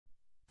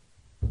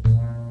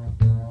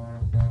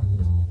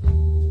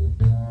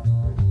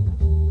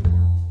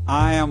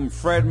I am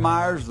Fred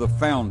Myers, the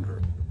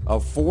founder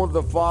of For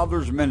the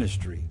Fathers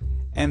Ministry,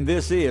 and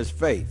this is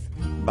Faith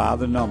by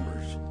the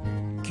Numbers.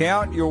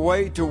 Count your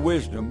way to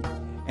wisdom,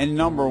 and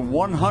number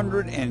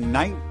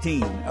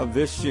 119 of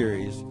this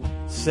series,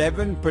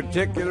 7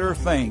 particular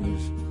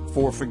things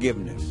for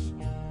forgiveness.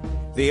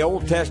 The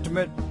Old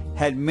Testament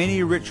had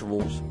many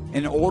rituals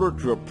in order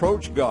to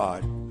approach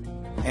God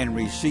and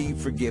receive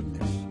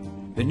forgiveness.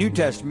 The New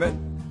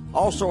Testament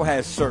also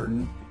has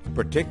certain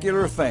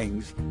particular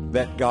things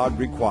that God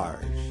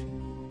requires.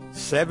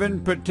 7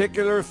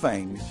 particular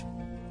things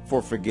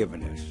for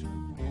forgiveness.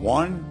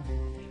 1,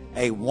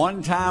 a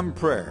one-time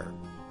prayer.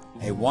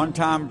 A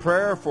one-time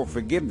prayer for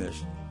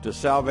forgiveness to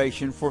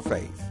salvation for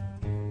faith.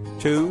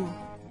 2,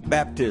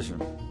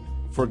 baptism.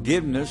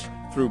 Forgiveness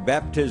through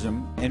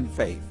baptism in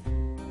faith.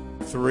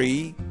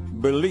 3,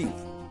 belief.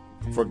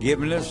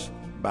 Forgiveness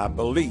by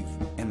belief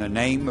in the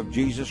name of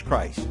Jesus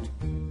Christ.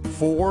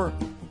 4,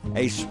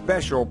 a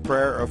special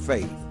prayer of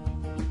faith.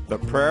 The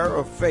prayer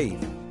of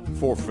faith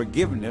for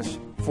forgiveness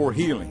for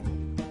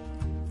healing.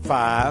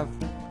 5,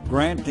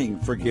 granting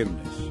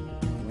forgiveness.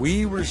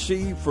 We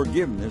receive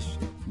forgiveness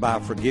by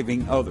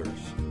forgiving others.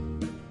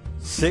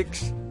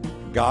 6,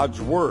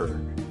 God's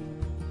Word.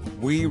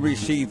 We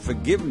receive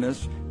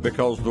forgiveness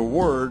because the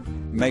Word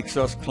makes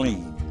us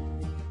clean.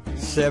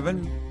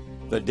 7,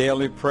 the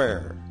daily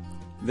prayer.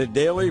 The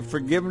daily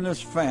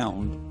forgiveness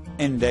found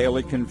in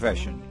daily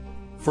confession.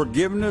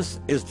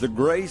 Forgiveness is the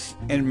grace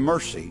and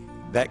mercy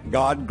that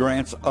God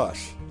grants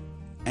us,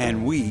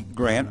 and we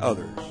grant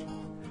others.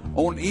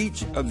 On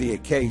each of the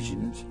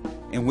occasions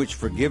in which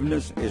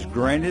forgiveness is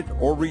granted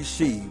or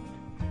received,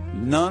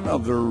 none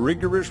of the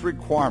rigorous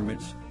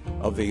requirements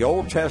of the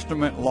Old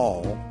Testament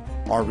law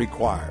are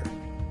required.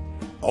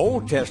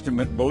 Old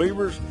Testament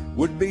believers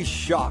would be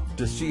shocked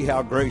to see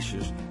how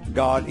gracious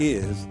God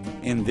is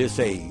in this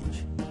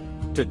age.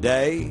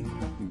 Today,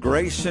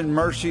 grace and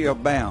mercy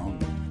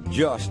abound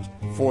just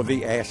for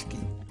the asking.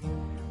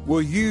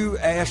 Will you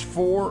ask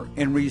for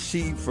and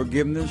receive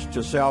forgiveness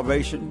to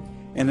salvation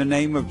in the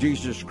name of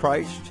Jesus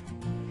Christ?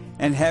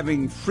 And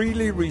having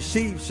freely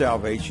received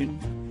salvation,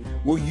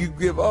 will you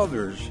give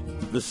others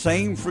the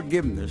same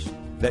forgiveness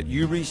that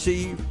you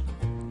received?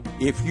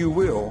 If you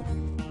will,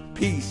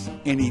 peace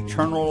and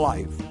eternal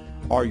life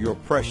are your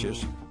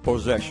precious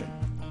possession.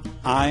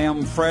 I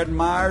am Fred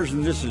Myers,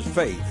 and this is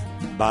Faith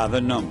by the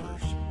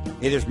Numbers.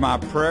 It is my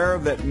prayer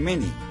that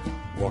many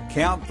will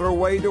count their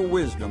way to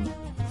wisdom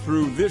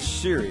through this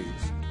series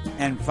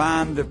and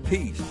find the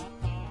peace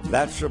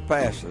that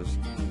surpasses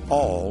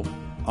all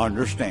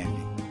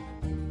understanding.